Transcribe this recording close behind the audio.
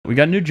we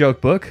got a new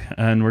joke book,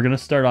 and we're gonna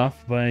start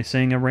off by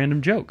saying a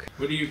random joke.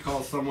 What do you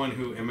call someone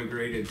who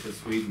immigrated to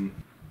Sweden?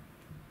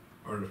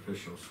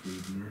 Artificial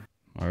sweetener.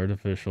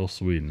 Artificial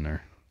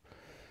sweetener.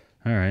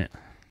 All right.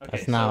 Okay,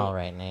 that's not all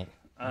right, Nate.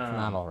 That's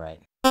not all right.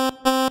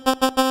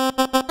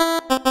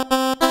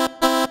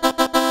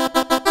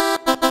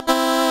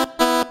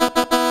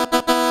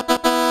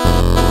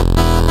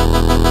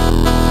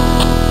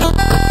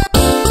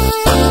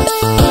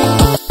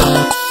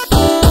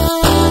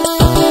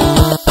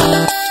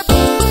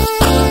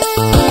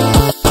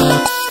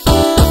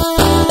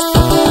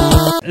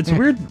 It's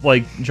weird,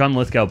 like, John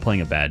Lithgow playing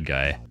a bad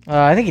guy.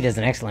 I think he does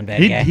an excellent bad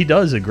guy. He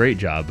does a great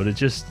job, but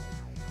it's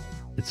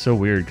so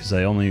weird because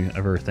I only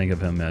ever think of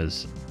him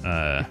as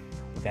the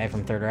guy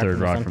from Third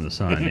Rock from the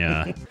Sun.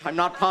 Yeah. I'm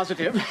not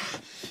positive,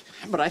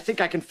 but I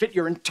think I can fit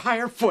your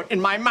entire foot in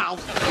my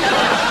mouth.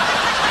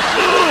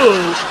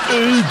 Oh,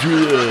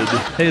 Adrian!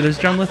 Hey, there's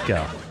John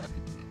Lithgow.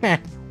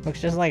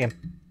 Looks just like him.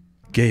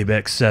 Gabe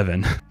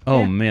X7.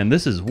 Oh man,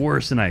 this is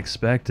worse than I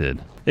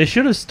expected. It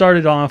should have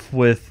started off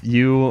with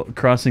you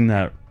crossing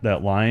that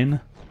line.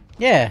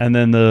 Yeah. And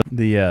then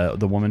the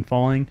woman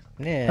falling.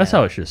 Yeah. That's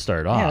how it should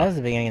start off. Yeah, that was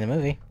the beginning of the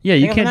movie. Yeah,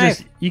 you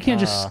can't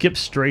just skip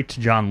straight to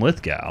John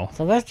Lithgow.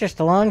 Sylvester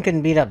Stallone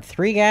couldn't beat up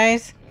 3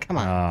 guys? Come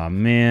on. Aw,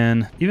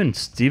 man. Even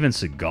Steven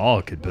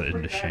Seagal could put it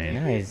into shame.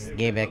 Now he's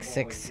Gabe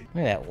X6.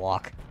 Look at that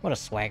walk. What a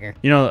swagger.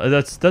 You know,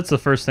 that's the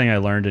first thing I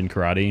learned in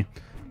karate.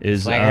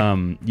 Is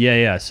swagger?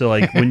 Yeah. So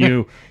like when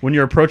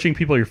you're approaching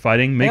people you're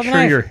fighting, make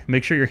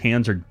sure your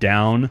hands are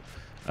down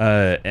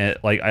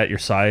at your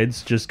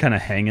sides, just kind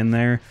of hanging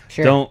there.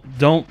 Sure.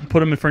 Don't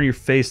put them in front of your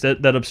face.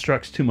 That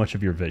obstructs too much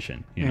of your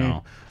vision, you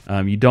know.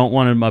 You don't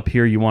want them up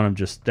here, you want them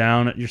just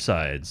down at your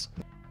sides.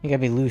 You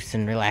gotta be loose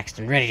and relaxed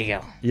and ready to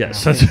go.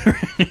 Yes, you know? that's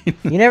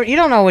right. You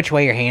don't know which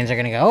way your hands are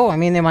gonna go. I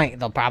mean,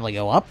 they'll probably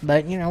go up,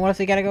 but you know, what if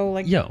they gotta go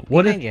like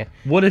behind you?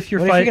 What if you're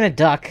gonna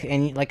duck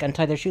and you, like,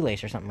 untie their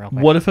shoelace or something real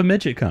quick? What if a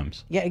midget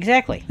comes? Yeah,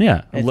 exactly.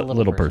 Yeah, it's a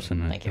little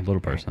person. Thank you. A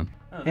little person.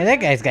 Right. Hey, that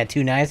guy's got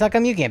 2 knives. How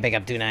come you can't pick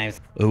up 2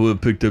 knives? I would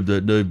have picked up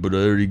that knife, but I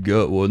already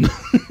got one.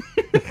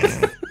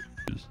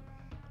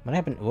 What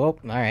happened? Whoa! All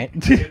right.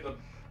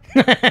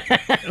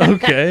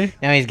 Okay.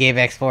 Now he's Gabe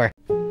X4.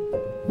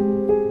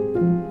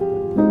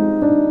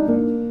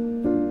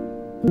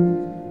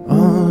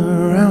 All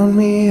around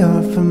me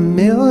are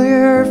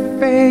familiar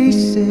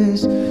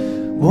faces,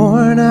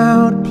 worn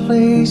out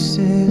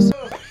places.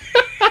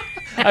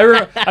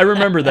 I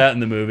remember that in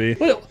the movie.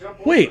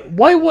 Wait,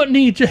 why wouldn't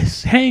he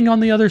just hang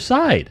on the other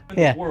side?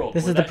 Yeah,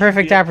 this is the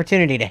perfect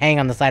opportunity to hang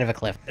on the side of a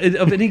cliff.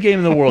 Of any game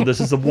in the world, this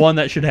is the one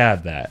that should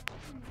have that.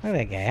 Look at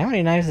that guy. How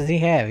many knives does he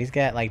have? He's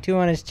got like 2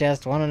 on his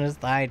chest, 1 on his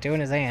thigh, 2 in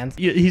his hands.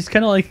 He's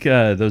kind of like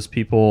those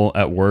people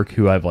at work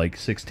who have like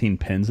 16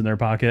 pins in their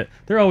pocket.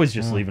 They're always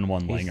just leaving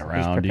one laying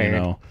around, you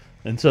know.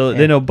 And so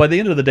they know by the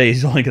end of the day,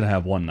 he's only going to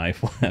have 1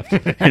 knife left.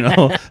 You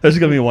know, there's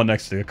going to be one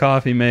next to a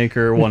coffee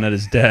maker, one at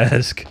his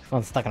desk.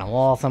 One stuck in a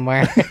wall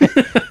somewhere.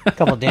 A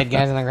couple dead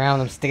guys on the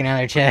ground with them sticking out of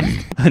their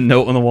chest. A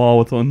note on the wall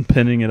with one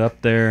pinning it up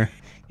there.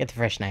 Get the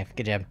fresh knife.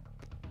 Good job.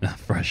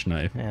 Fresh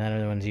knife. Yeah, that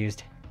other one's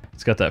used.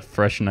 It's got that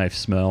fresh knife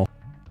smell.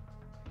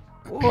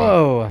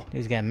 Whoa.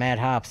 Dude's got mad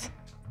hops.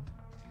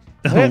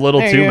 A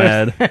little too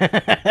mad.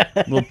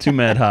 A little too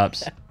mad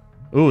hops.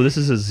 Ooh, this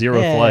is his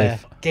 0th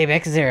life. Gabe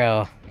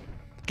X0.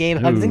 Gabe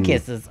hugs and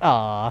kisses.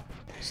 Aw.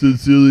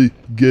 Sincerely,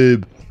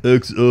 Gabe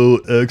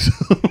XOXO.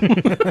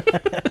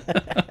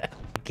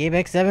 Gabe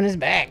X7 is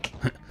back.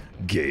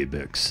 Gabe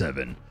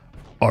X7,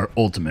 our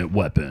ultimate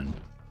weapon.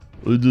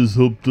 I just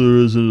hope there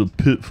isn't a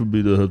pit for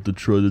me to have to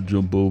try to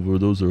jump over.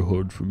 Those are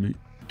hard for me.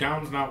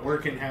 Down's not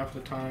working half the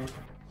time.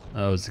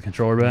 Oh, is the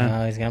controller bad?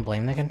 Oh, he's gonna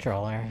blame the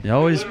controller. He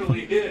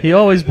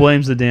always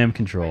blames the damn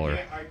controller.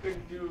 I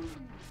couldn't do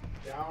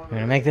down. We're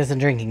gonna make this a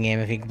drinking game.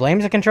 If he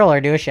blames the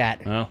controller, do a shot.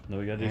 Oh, no,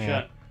 we gotta do a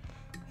shot.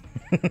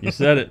 You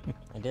said it.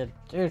 I did.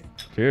 Cheers.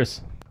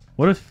 Cheers.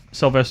 What if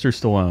Selvester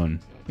Stallone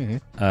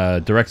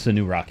directs a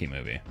new Rocky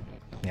movie?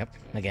 Yep.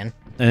 Again.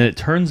 And it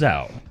turns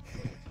out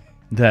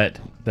that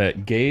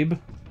Gabe,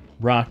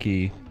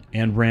 Rocky,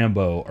 and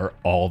Rambo are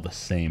all the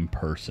same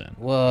person.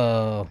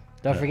 Whoa.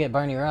 Don't forget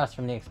Barney Ross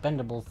from The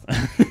Expendables.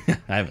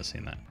 I haven't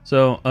seen that.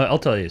 So I'll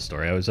tell you a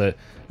story. I was I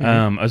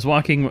was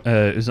walking.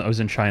 I was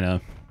in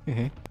China.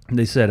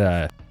 They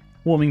said,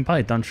 我明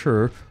白，但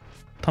是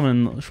他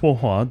们说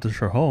话的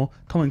时候，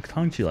他们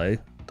看起来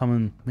他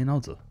们没脑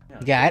子。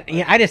Yeah,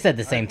 I just said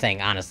the same thing,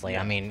 honestly.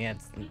 I mean,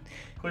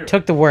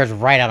 took the words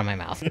right out of my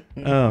mouth.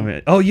 Oh,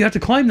 man. Oh, you have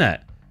to climb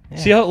that. Yeah.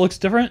 See how it looks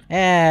different?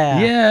 Yeah.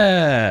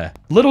 Yeah.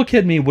 Little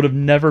kid me would have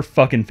never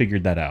fucking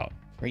figured that out.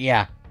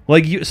 Yeah.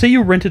 Like, say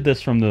you rented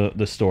this from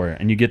the store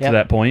and you get to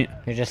that point.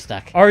 You're just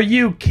stuck. Are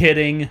you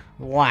kidding?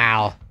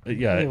 Wow.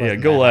 Yeah,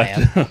 go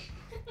left.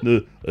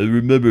 I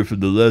remember from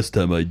the last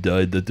time I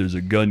died that there's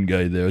a gun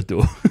guy there.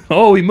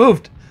 Oh, he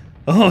moved.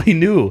 Oh, he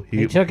knew.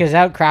 He took his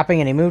outcropping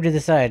and he moved to the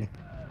side.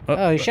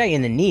 Oh, he shot you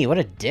in the knee. What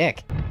a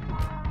dick.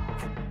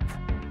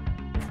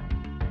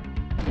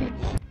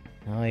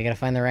 Oh, you gotta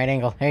find the right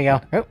angle. There you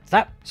go. Oh,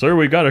 stop. Sir,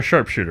 we got our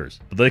sharpshooters,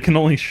 but they can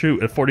only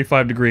shoot at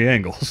 45-degree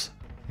angles.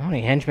 How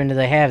many henchmen do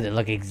they have that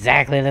look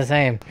exactly the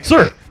same?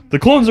 Sir, the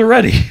clones are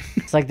ready.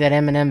 It's like that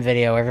Eminem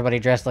video. Everybody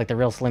dressed like the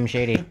real Slim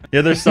Shady.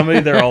 Yeah, there's somebody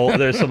they're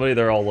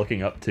all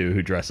looking up to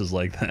who dresses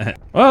like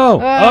that.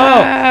 Oh,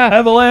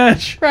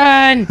 avalanche!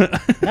 Run!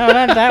 No,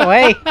 not that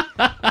way.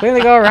 We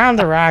only go around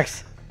the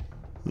rocks.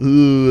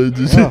 Nope,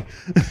 he's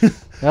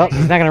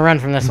not gonna run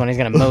from this one. He's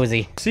gonna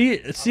mosey. See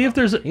if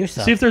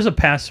there's a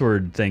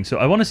password thing. So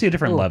I want to see a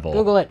different level.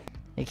 Google it.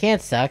 It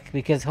can't suck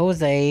because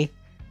Jose,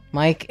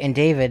 Mike, and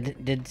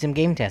David did some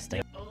game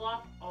testing.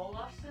 Olaf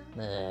Olafson?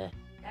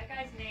 That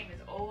guy's name is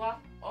Olaf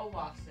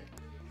Olafson.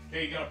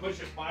 Okay, you gotta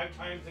push it 5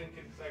 times in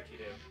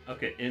consecutive.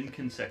 Okay, in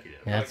consecutive.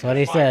 That's what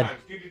he said. Times.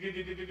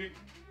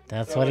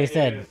 That's what he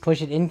said.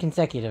 Push it in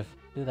consecutive.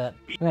 Do that.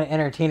 I'm gonna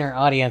entertain our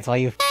audience while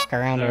you f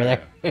around over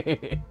there.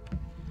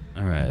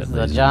 All right. This is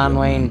a John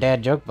Wayne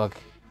dad joke book.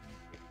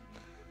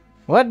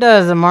 What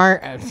does a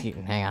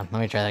hang on,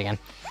 let me try that again.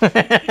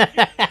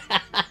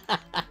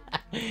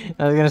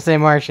 I was gonna say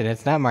Martian.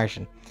 It's not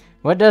Martian.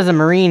 What does a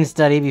Marine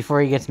study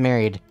before he gets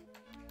married?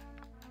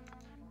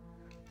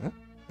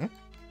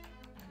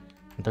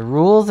 The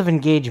rules of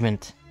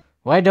engagement.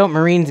 Why don't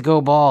Marines go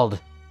bald?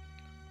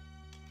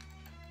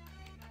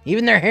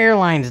 Even their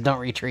hairlines don't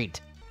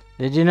retreat.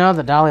 Did you know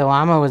the Dalai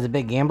Lama was a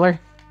big gambler?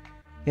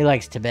 He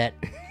likes Tibet.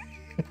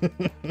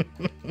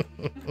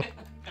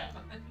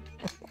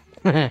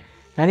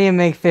 How do you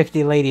make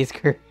 50 ladies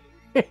curse?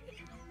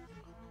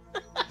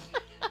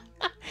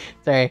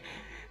 Sorry.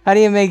 How do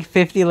you make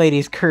 50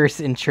 ladies curse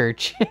in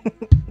church?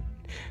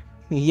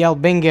 You yell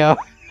bingo.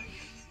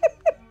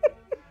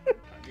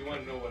 You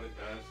want to know what it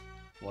does?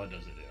 What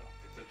does it do?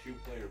 It's a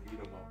 2-player beat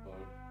 'em up mode.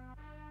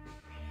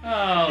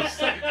 Oh,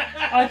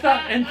 I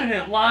thought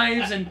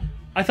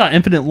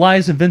Infinite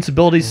Lives,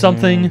 Invincibility,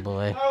 something.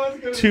 Boy.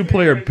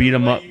 2-player beat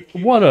 'em up.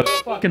 What a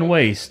fucking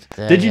waste.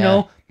 Did you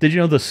know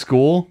the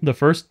school,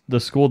 the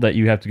school that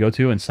you have to go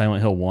to in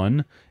Silent Hill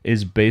 1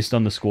 is based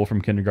on the school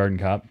from Kindergarten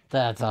Cop?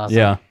 That's awesome.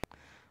 Yeah.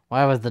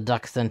 Why was the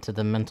duck sent to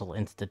the mental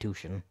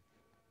institution?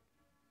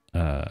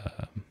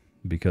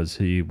 Because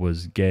he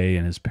was gay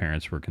and his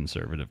parents were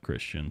conservative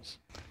Christians.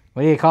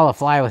 What do you call a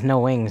fly with no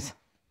wings?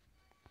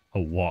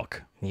 A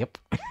walk. Yep.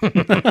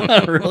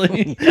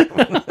 Really?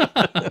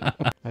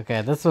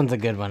 Okay, this one's a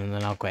good one, and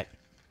then I'll quit.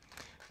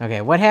 Okay,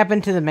 what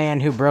happened to the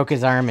man who broke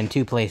his arm in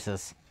 2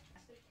 places?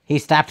 He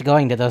stopped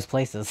going to those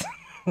places.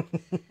 I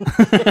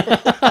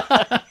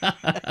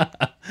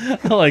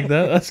like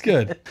that. That's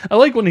good. I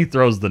like when he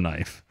throws the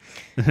knife.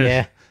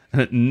 Yeah.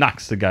 And it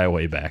knocks the guy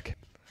way back.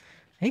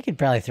 He could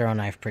probably throw a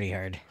knife pretty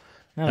hard.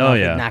 I don't know if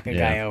he'd knock a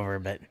guy over,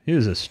 but... He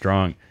was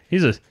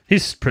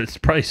he's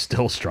probably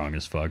still strong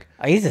as fuck.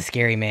 Oh, he's a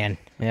scary man.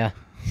 Yeah.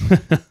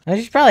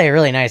 He's probably a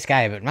really nice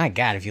guy, but my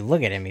God, if you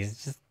look at him,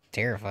 he's just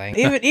terrifying.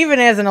 Even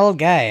as an old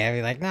guy, I'd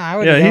be like, no, I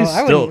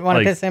wouldn't want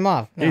to piss him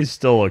off. No. He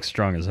still looks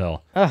strong as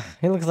hell. Oh,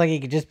 he looks like he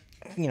could just,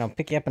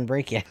 pick you up and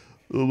break you.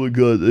 Oh my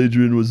God,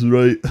 Adrian was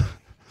right.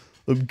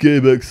 I'm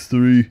Gabe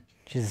X3.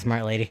 She's a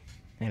smart lady.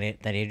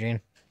 That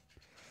Adrian.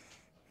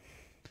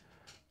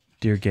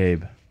 Dear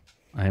Gabe,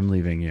 I am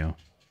leaving you.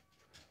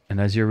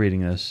 And as you're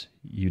reading this,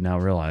 you now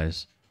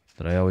realize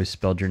that I always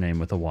spelled your name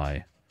with a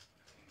Y.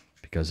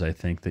 Because I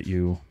think that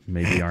you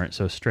maybe aren't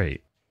so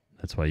straight.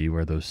 That's why you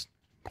wear those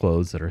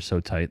clothes that are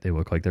so tight they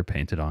look like they're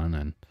painted on,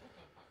 and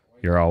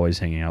you're always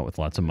hanging out with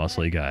lots of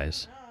muscly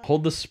guys.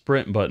 Hold the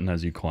sprint button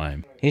as you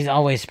climb. He's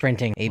always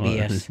sprinting.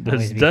 ABS.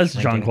 That's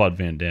Jean-Claude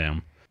Van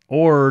Damme.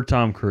 Or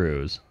Tom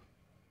Cruise.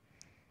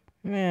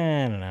 I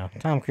don't know.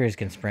 Tom Cruise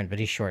can sprint, but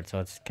he's short, so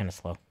it's kind of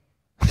slow.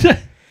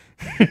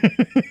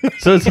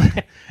 So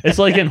it's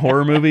like in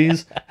horror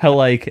movies how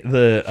like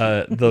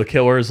the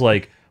killer's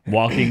like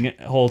walking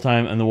the whole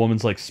time and the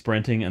woman's like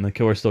sprinting and the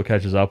killer still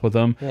catches up with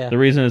them. Yeah. The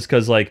reason is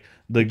because like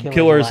the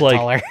killer's like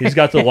taller. He's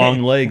got the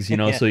long legs,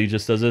 yeah. So he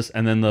just does this,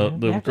 and then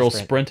the girl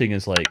sprinting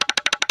is like.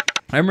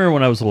 I remember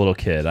when I was a little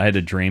kid, I had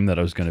a dream that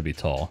I was going to be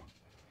tall.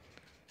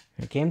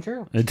 It came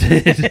true. It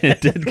did.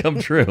 It did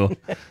come true.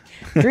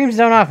 Dreams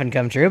don't often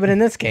come true, but in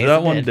this case,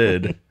 that one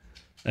did.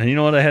 And you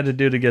know what I had to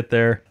do to get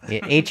there?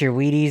 You ate your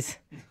Wheaties.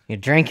 You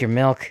drank your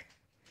milk.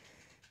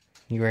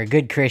 You were a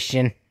good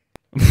Christian.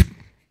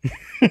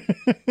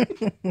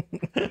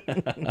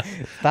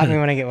 Stop me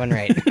when I get one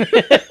right.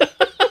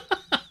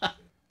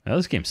 Now,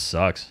 this game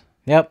sucks.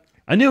 Yep.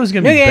 I knew it was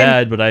going to be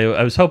bad, but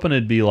I was hoping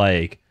it'd be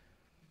like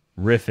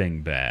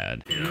riffing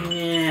bad. You know?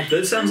 Yeah.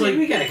 That sounds like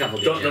we got a couple.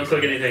 Don't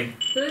click anything.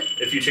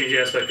 If you change the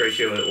aspect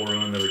ratio, it will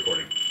ruin the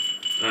recording.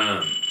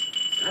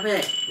 Stop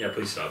it. Yeah,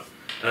 please stop.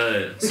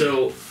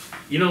 So,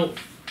 you know,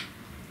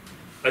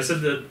 I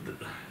said that.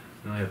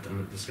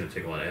 This is going to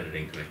take a lot of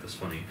editing to make this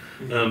funny.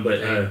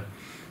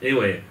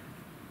 Anyway,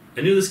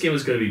 I knew this game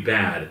was going to be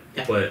bad,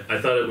 but I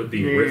thought it would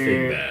be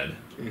riffing bad.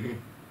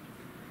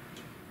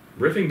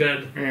 Riffing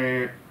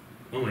bad?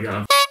 Oh my god,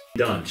 I'm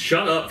done.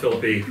 Shut up,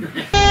 Philippi.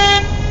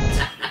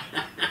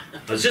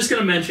 I was just going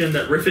to mention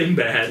that riffing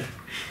bad,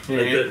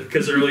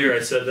 because earlier I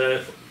said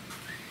that.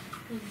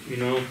 You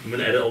know, I'm going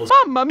to edit all this.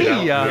 Mamma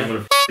mia! I'm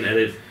going to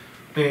edit.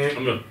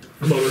 I'm going to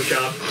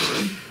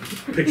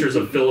Photoshop pictures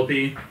of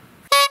Philippi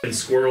and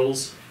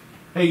squirrels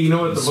Hey, you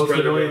know what the most Spread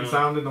it annoying around.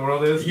 sound in the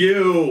world is?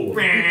 You.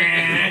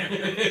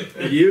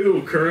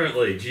 You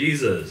currently,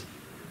 Jesus.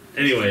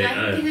 Anyway,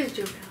 Get his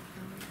joke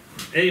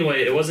out.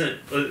 anyway, it wasn't.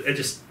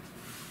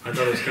 I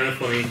thought it was kind of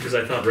funny because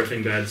I thought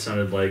Riffing Bad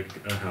sounded like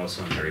a house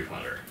on Harry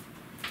Potter.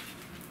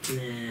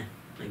 Nah,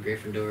 like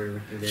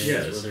Gryffindor,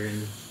 Yes. Slytherin,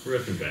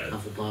 Riffing Bad.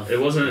 Hufflepuff. It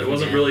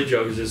wasn't really a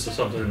joke. It was just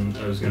something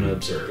I was gonna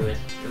observe. Go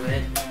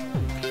ahead.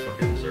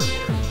 Fucking observe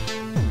for us.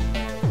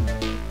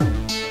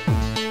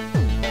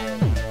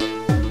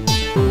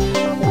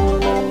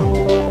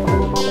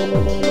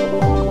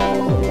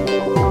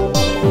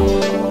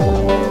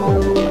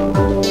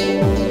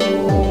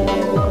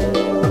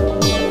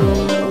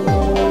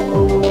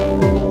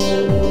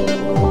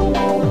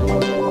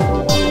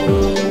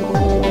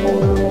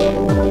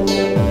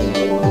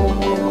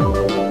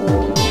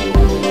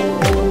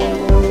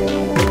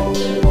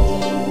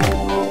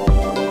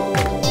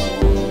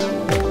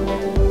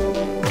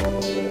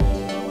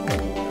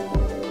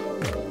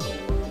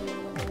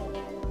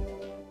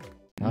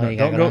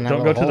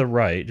 Don't go to the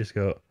right. Just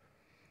go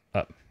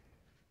up.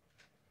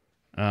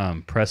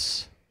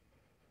 Press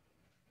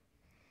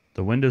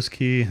the Windows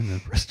key and then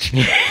press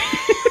G.